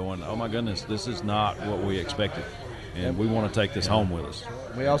beers and going, oh, my goodness, this is not what we expected. And we want to take this home with us.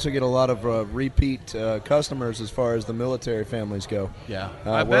 We also get a lot of repeat customers as far as the military families go. Yeah.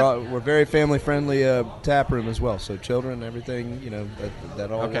 We're very family-friendly tap room as well. So children, everything, that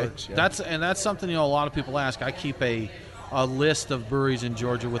all works. Yeah. That's something, a lot of people ask. I keep a list of breweries in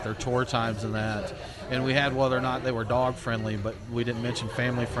Georgia with their tour times and that. And we had whether or not they were dog-friendly, but we didn't mention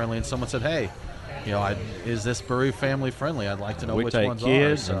family-friendly. And someone said, hey, is this brewery family-friendly? I'd like to know which ones are. We take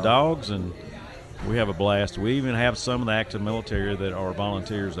kids and dogs, and we have a blast. We even have some of the active military that are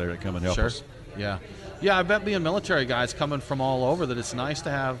volunteers there that come and help us. Yeah. Yeah, I bet being military guys coming from all over that it's nice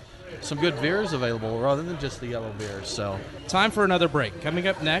to have some good beers available rather than just the yellow beers. So, time for another break. Coming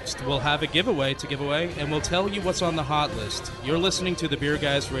up next, we'll have a giveaway to give away, and we'll tell you what's on the hot list. You're listening to the Beer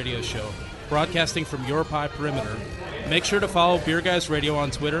Guys Radio Show, broadcasting from your pie perimeter. Make sure to follow Beer Guys Radio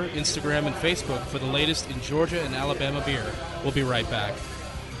on Twitter, Instagram, and Facebook for the latest in Georgia and Alabama beer. We'll be right back.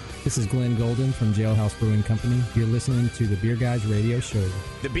 This is Glenn Golden from Jailhouse Brewing Company. You're listening to the Beer Guys Radio Show.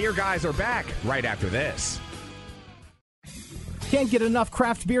 The Beer Guys are back right after this. Can't get enough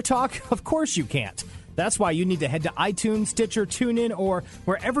craft beer talk? Of course you can't. That's why you need to head to iTunes, Stitcher, TuneIn, or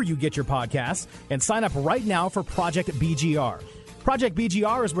wherever you get your podcasts and sign up right now for Project BGR. Project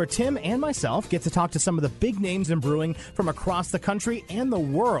BGR is where Tim and myself get to talk to some of the big names in brewing from across the country and the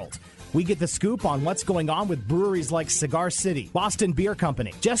world. We get the scoop on what's going on with breweries like Cigar City, Boston Beer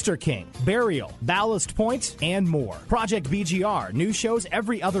Company, Jester King, Burial, Ballast Point, and more. Project BGR, new shows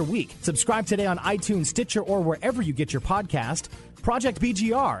every other week. Subscribe today on iTunes, Stitcher, or wherever you get your podcast. Project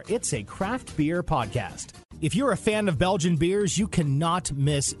BGR, it's a craft beer podcast. If you're a fan of Belgian beers, you cannot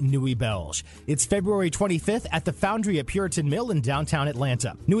miss Nuit Belge. It's February 25th at the Foundry at Puritan Mill in downtown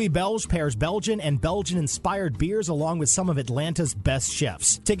Atlanta. Nuit Belge pairs Belgian and Belgian-inspired beers along with some of Atlanta's best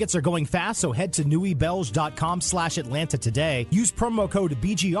chefs. Tickets are going fast, so head to nuitbelge.com/Atlanta today. Use promo code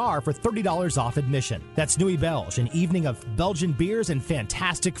BGR for $30 off admission. That's Nuit Belge, an evening of Belgian beers and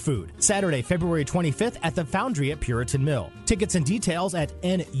fantastic food. Saturday, February 25th at the Foundry at Puritan Mill. Tickets and details at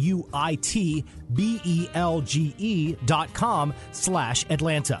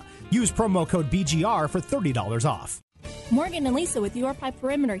nuitbelge.com/Atlanta. Use promo code BGR for $30 off. Morgan and Lisa with Your Pie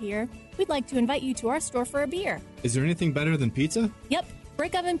Perimeter here. We'd like to invite you to our store for a beer. Is there anything better than pizza? Yep,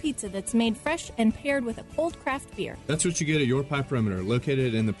 brick oven pizza that's made fresh and paired with a cold craft beer. That's what you get at Your Pie Perimeter,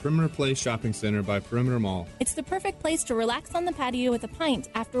 located in the Perimeter Place Shopping Center by Perimeter Mall. It's the perfect place to relax on the patio with a pint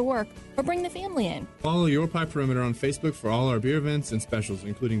after work or bring the family in. Follow Your Pie Perimeter on Facebook for all our beer events and specials,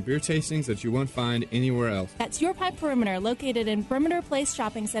 including beer tastings that you won't find anywhere else. That's Your Pie Perimeter, located in Perimeter Place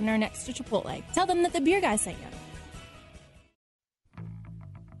Shopping Center next to Chipotle. Tell them that the Beer Guys sent you.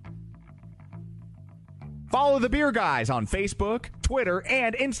 Follow the Beer Guys on Facebook, Twitter,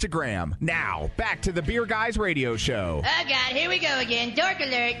 and Instagram. Now, back to the Beer Guys Radio Show. Oh, God, here we go again. Dork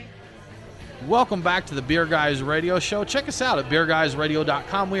alert. Welcome back to the Beer Guys Radio Show. Check us out at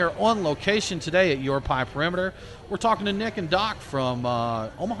beerguysradio.com. We are on location today at Your Pie Perimeter. We're talking to Nick and Doc from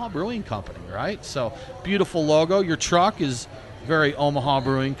Omaha Brewing Company, right? So, beautiful logo. Your truck is very Omaha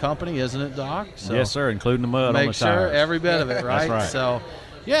Brewing Company, isn't it, Doc? So yes, sir, including the mud on the tires. Make sure every bit of it, right? That's right. So,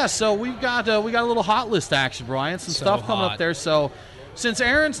 yeah, so we got a little hot list action, Brian. Some stuff coming up there. So, since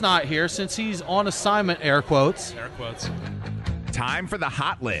Aaron's not here, since he's on assignment, air quotes. Air quotes. Time for the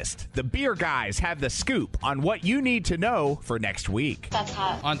hot list. The Beer Guys have the scoop on what you need to know for next week. That's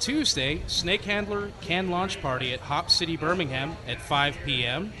hot. On Tuesday, Snake Handler can launch party at Hop City, Birmingham at 5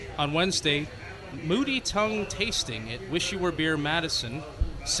 p.m. On Wednesday, Moody Tongue tasting at Wish You Were Beer Madison,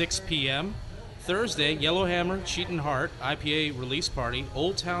 6 p.m. Thursday, Yellowhammer Cheatin' Heart IPA release party,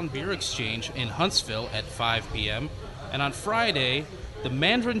 Old Town Beer Exchange in Huntsville at 5 p.m. And on Friday, the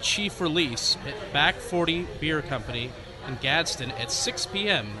Mandarin Chief release at Back 40 Beer Company in Gadsden at 6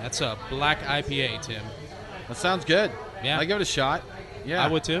 p.m. That's a black IPA, Tim. That sounds good. Yeah. I give it a shot. Yeah, I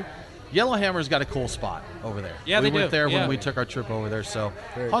would too. Yellowhammer's got a cool spot over there. Yeah, we they went do. there Yeah. when we took our trip over there. So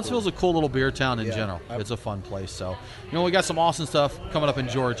Very Huntsville's a cool little beer town in Yeah. general. It's a fun place. So, we got some awesome stuff coming up in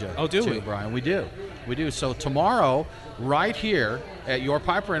Georgia. Oh, do too, we? Brian? We do. So tomorrow, right here at Your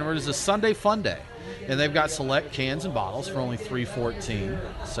Pipe Renner, is a Sunday Fun Day. And they've got select cans and bottles for only $3.14.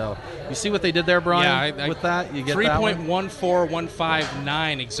 So you see what they did there, Brian? Yeah, with that, you get that one?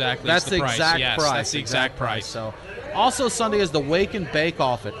 3.14159 exactly. That's is the price. exact Yes, price. That's the exact price. So, also Sunday is the Wake and Bake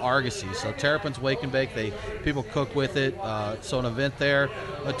Off at Argosy. So Terrapin's Wake and Bake, people cook with it. So an event there.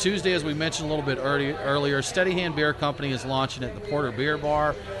 Tuesday, as we mentioned a little bit earlier, Steady Hand Beer Company is launching at the Porter Beer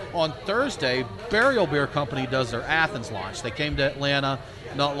Bar. On Thursday, Burial Beer Company does their Athens launch. They came to Atlanta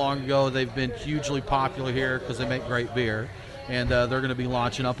not long ago. They've been hugely popular here because they make great beer. And they're going to be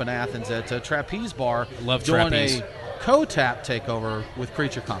launching up in Athens at Trapeze Bar. Love doing Trapeze. a co-tap takeover with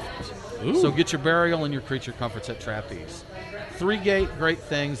Creature Comforts. Ooh. So get your Burial and your Creature Comforts at Trapeze. 3 great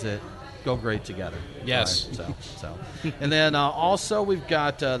things that go great together. Yes. Right? So. And then also we've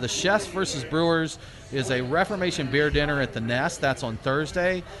got the Chefs versus Brewers is a Reformation beer dinner at the Nest. That's on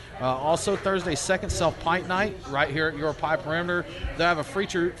Thursday. Also Thursday, Second Self Pint Night right here at Your Pipe Perimeter. They'll have a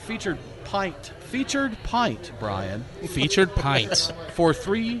featured pint, Brian. Featured pints. For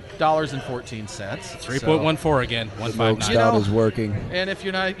 $3.14. 3.14 again. 159. Stout is working. And if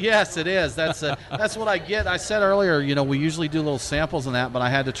you're not, yes, it is. That's what I get. I said earlier, we usually do little samples in that, but I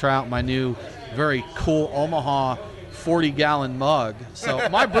had to try out my new, very cool Omaha 40-gallon mug. So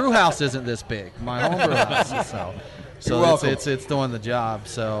my brew house isn't this big. My home brew house is so it's doing the job.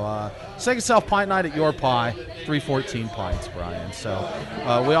 So Second Self Pint Night at Your Pie, 314 pints, Brian. So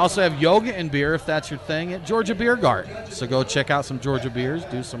we also have yoga and beer, if that's your thing, at Georgia Beer Garden. So go check out some Georgia beers,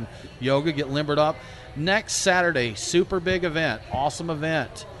 do some yoga, get limbered up. Next Saturday, super big event, awesome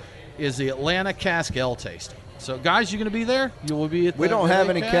event, is the Atlanta Cask Ale Tasting. So, guys, you going to be there? You will be at the We don't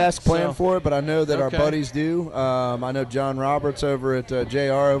have any cask planned for it, but I know that our Okay. buddies do. I know John Roberts over at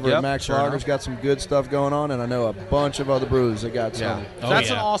JR over at Max sure Lager's got some good stuff going on, and I know a bunch of other brews that got some.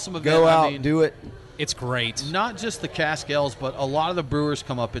 That's an awesome event. Go out, do it. It's great. Not just the cask ales, but a lot of the brewers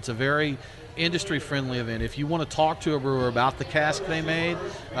come up. It's a very industry-friendly event. If you want to talk to a brewer about the cask they made,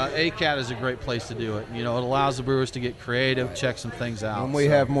 ACAT is a great place to do it. It allows the brewers to get creative, check some things out. When we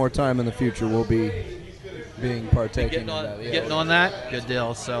have more time in the future, we'll be partaking in that. Yeah. Getting on that, good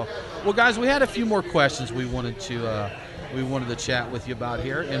deal. So, well, guys, we had a few more questions we wanted to chat with you about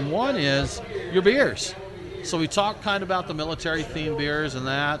here, and one is your beers. So we talked kind of about the military-themed beers and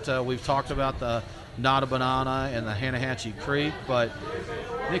that. We've talked about the Not a Banana and the Hanahatchee Creek, but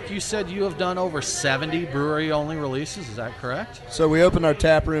Nick, you said you have done over 70 brewery-only releases. Is that correct? So we opened our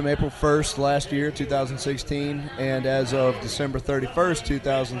tap room April 1st last year, 2016, and as of December 31st,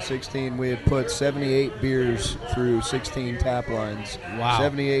 2016, we had put 78 beers through 16 tap lines. Wow.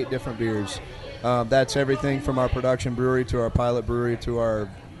 78 different beers. That's everything from our production brewery to our pilot brewery to our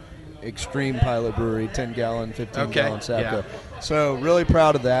extreme pilot brewery, 10-gallon, 15-gallon Sapco. Yeah. So really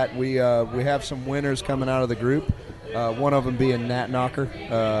proud of that. We have some winners coming out of the group. One of them being Nat Knocker,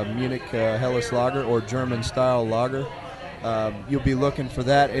 Munich Helles Lager, or German-style lager. You'll be looking for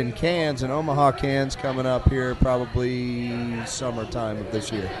that in cans, in Omaha cans, coming up here probably summertime of this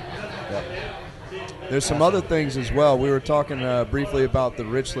year. Yep. There's some other things as well. We were talking briefly about the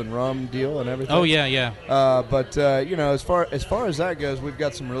Richland rum deal and everything. Oh, yeah. But as far as that goes, we've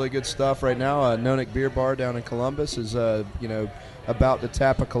got some really good stuff right now. Nonick Beer Bar down in Columbus is about to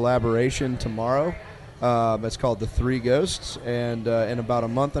tap a collaboration tomorrow. It's called the Three Ghosts, and in about a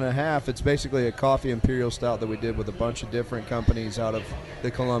month and a half, it's basically a coffee imperial stout that we did with a bunch of different companies out of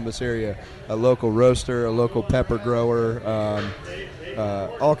the Columbus area, a local roaster, a local pepper grower,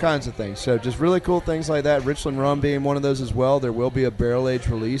 all kinds of things. So just really cool things like that. Richland Rum being one of those as well. There will be a barrel-aged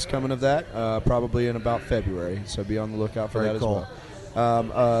release coming of that probably in about February, so be on the lookout for Very that cool. as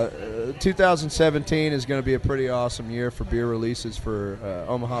well. 2017 is going to be a pretty awesome year for beer releases for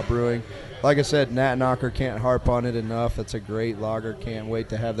Omaha Brewing. Like I said, Nat Knocker, can't harp on it enough. It's a great lager. Can't wait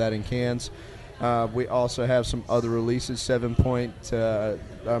to have that in cans. We also have some other releases. 10-point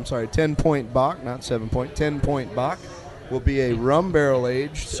Bach, not 7-point, 10-point Bach will be a rum barrel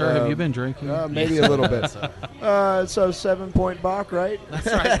aged. Sir, have you been drinking? Maybe a little bit. So 7-point Bach, right? That's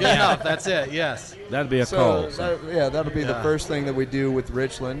right. Good enough. That's it. Yes. That'd be a So, call. that'll be the first thing that we do with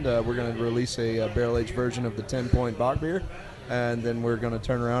Richland. We're going to release a barrel-aged version of the 10-point Bach beer, and then we're going to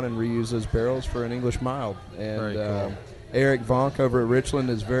turn around and reuse those barrels for an English mild. And Very cool. Eric Vonk over at Richland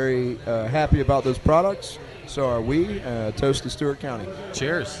is very happy about those products. So are we. Toast to Stewart County.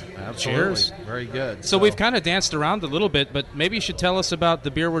 Cheers. Absolutely. Cheers. Very good. So we've kind of danced around a little bit, but maybe you should tell us about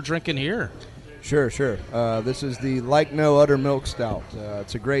the beer we're drinking here. Sure. This is the Like No Other Milk Stout.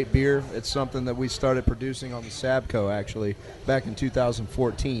 It's a great beer. It's something that we started producing on the Sabco, actually, back in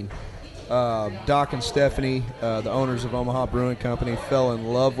 2014. Doc and Stephanie, the owners of Omaha Brewing Company, fell in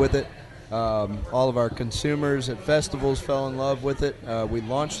love with it. All of our consumers at festivals fell in love with it. We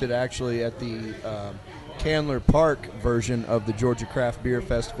launched it actually at the Candler Park version of the Georgia Craft Beer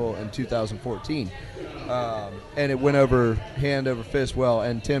Festival in 2014. And it went over hand over fist well,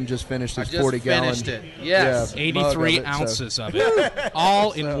 and Tim just finished his 40-gallon. Finished it. Yes. 83 ounces of it.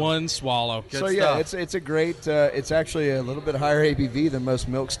 All in one swallow. Good stuff. It's a great, it's actually a little bit higher ABV than most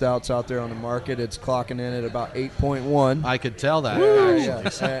milk stouts out there on the market. It's clocking in at about 8.1. I could tell that.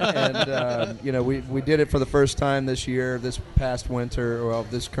 And we did it for the first time this year, this past winter, well,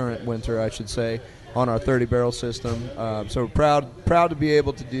 this current winter, I should say, on our 30-barrel system. So proud to be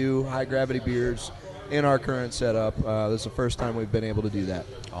able to do high-gravity beers in our current setup. This is the first time we've been able to do that.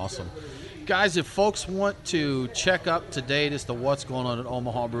 Awesome. Guys, if folks want to check up to date as to what's going on at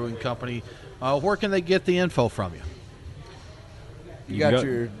Omaha Brewing Company, where can they get the info from you? You got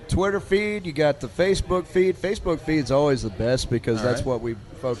your Twitter feed. You got the Facebook feed. Facebook feed's always the best because that's what we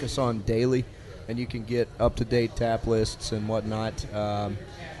focus on daily, and you can get up-to-date tap lists and whatnot,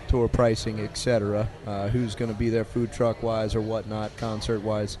 tour pricing, etc., who's going to be there food truck-wise or whatnot,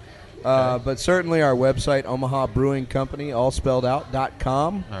 concert-wise. But certainly our website, Omaha Brewing Company, all spelled out,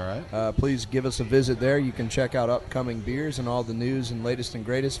 .com. All right. Please give us a visit there. You can check out upcoming beers and all the news and latest and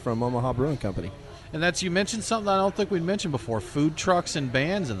greatest from Omaha Brewing Company. And you mentioned something I don't think we'd mentioned before, food trucks and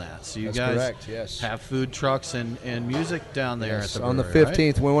bands and that. So That's guys correct, yes. have food trucks and music down there at the brewery, on the 15th.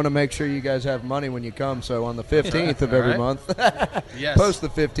 Right? We want to make sure you guys have money when you come. So on the 15th of every month, post the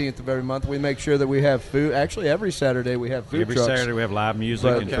 15th of every month, we make sure that we have food. Actually, every Saturday we have food trucks. Every Saturday we have live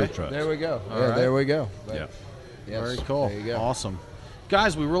music and food trucks. There we go. Right. There we go. Yeah. Yes. Very cool. There you go. Awesome.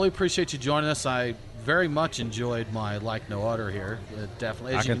 Guys, we really appreciate you joining us. I very much enjoyed my Like No Other here.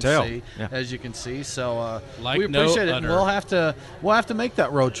 Definitely, as you can see. So we appreciate it. And we'll have to make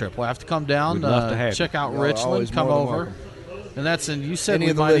that road trip. We'll have to come down, check out Richland, come over. And you said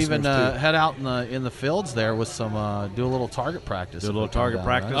we might even head out in the fields there with some do a little target practice. Do a little target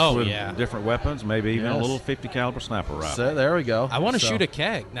practice with different weapons, maybe even a little 50 caliber sniper rifle. So there we go. I want to shoot a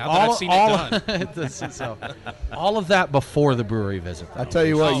keg now that I've seen it done. All of that before the brewery visit. I tell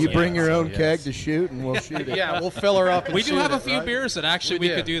you what, you bring your own keg to shoot, and we'll shoot it. Yeah, we'll fill her up. And we do have a few beers that actually we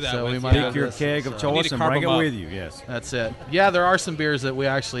could do that. So with. we might pick your keg of choice and bring it with you. Yes, that's it. Yeah, there are some beers that we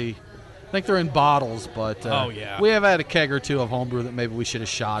actually. I think they're in bottles, but we have had a keg or two of homebrew that maybe we should have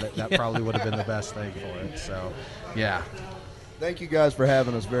shot it. That probably would have been the best thing for it. So, yeah. Thank you guys for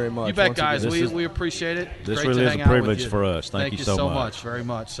having us very much. You bet, guys. We appreciate it. This really is a privilege for us. Thank you so much. Very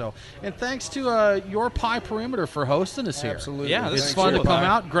much. So, and thanks to Your Pie Perimeter for hosting us here. Absolutely. Yeah, it's fun to come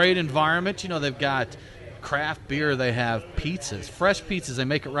out. Great environment. They've got craft beer. They have pizzas, fresh pizzas. They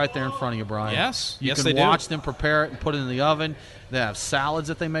make it right there in front of you, Brian. Yes, you can watch them prepare it and put it in the oven. They have salads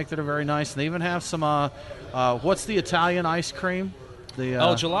that they make that are very nice. And they even have some. What's the Italian ice cream?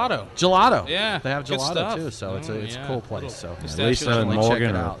 Gelato. Gelato. Yeah, they have gelato too. So it's a cool place. So Lisa and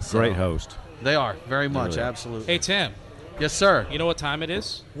Morgan are great hosts. They are very much, absolutely. Hey Tim. Yes, sir. You know what time it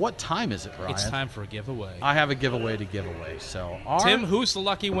is? What time is it, Brian? It's time for a giveaway. I have a giveaway to give away. So, Tim, who's the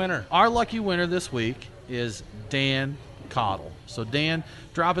lucky winner? Our lucky winner this week is Dan Cottle. So, Dan,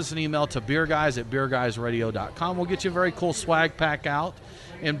 drop us an email to beerguys@beerguysradio.com. We'll get you a very cool swag pack out.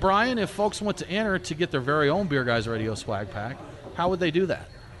 And, Brian, if folks want to enter to get their very own Beer Guys Radio swag pack, how would they do that?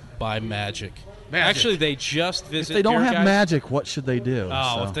 By magic. Actually, they just visit. If they don't have magic, what should they do?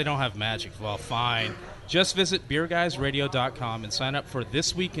 If they don't have magic, well, fine. Just visit beerguysradio.com and sign up for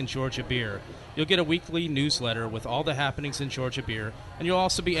This Week in Georgia Beer. You'll get a weekly newsletter with all the happenings in Georgia beer, and you'll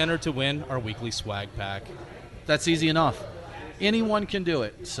also be entered to win our weekly swag pack. That's easy enough. Anyone can do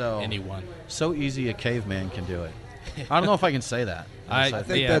it. Anyone. So easy a caveman can do it. I don't know if I can say that. I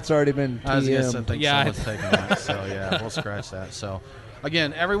think that's already been TM. I think someone's taken that. So, yeah, we'll scratch that. So,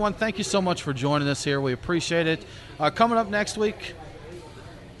 again, everyone, thank you so much for joining us here. We appreciate it. Coming up next week,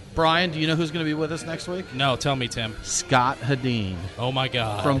 Brian, do you know who's going to be with us next week? No, tell me, Tim. Scott Hedin. Oh, my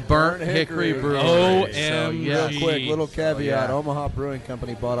God. From Burnt Hickory Brewing. OMG. Real quick, little caveat. Omaha Brewing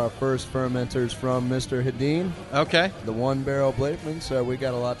Company bought our first fermenters from Mr. Hedin. Okay. The one-barrel Blakeman, so we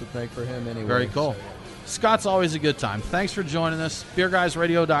got a lot to thank for him anyway. Very cool. Scott's always a good time. Thanks for joining us.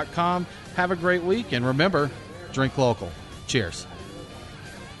 BeerGuysRadio.com. Have a great week, and remember, drink local. Cheers.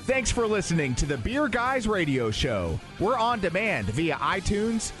 Thanks for listening to the Beer Guys Radio Show. We're on demand via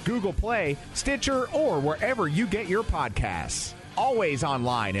iTunes, Google Play, Stitcher, or wherever you get your podcasts. Always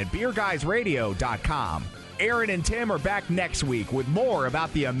online at beerguysradio.com. Aaron and Tim are back next week with more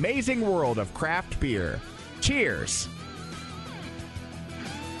about the amazing world of craft beer. Cheers.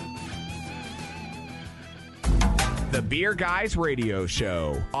 The Beer Guys Radio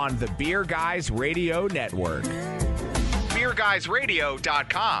Show on the Beer Guys Radio Network.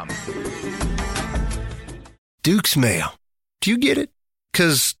 BeerGuysRadio.com. Duke's Mail. Do you get it?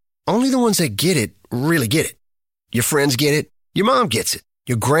 Because only the ones that get it really get it. Your friends get it. Your mom gets it.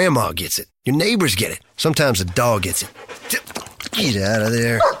 Your grandma gets it. Your neighbors get it. Sometimes a dog gets it. Get out of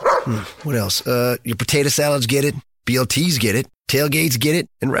there. What else? Your potato salads get it. BLTs get it. Tailgates get it.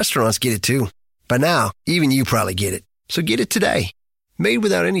 And restaurants get it too. By now, even you probably get it. So get it today. Made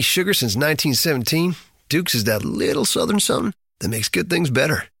without any sugar since 1917, Duke's is that little southern something that makes good things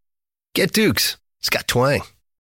better. Get Duke's. It's got twang.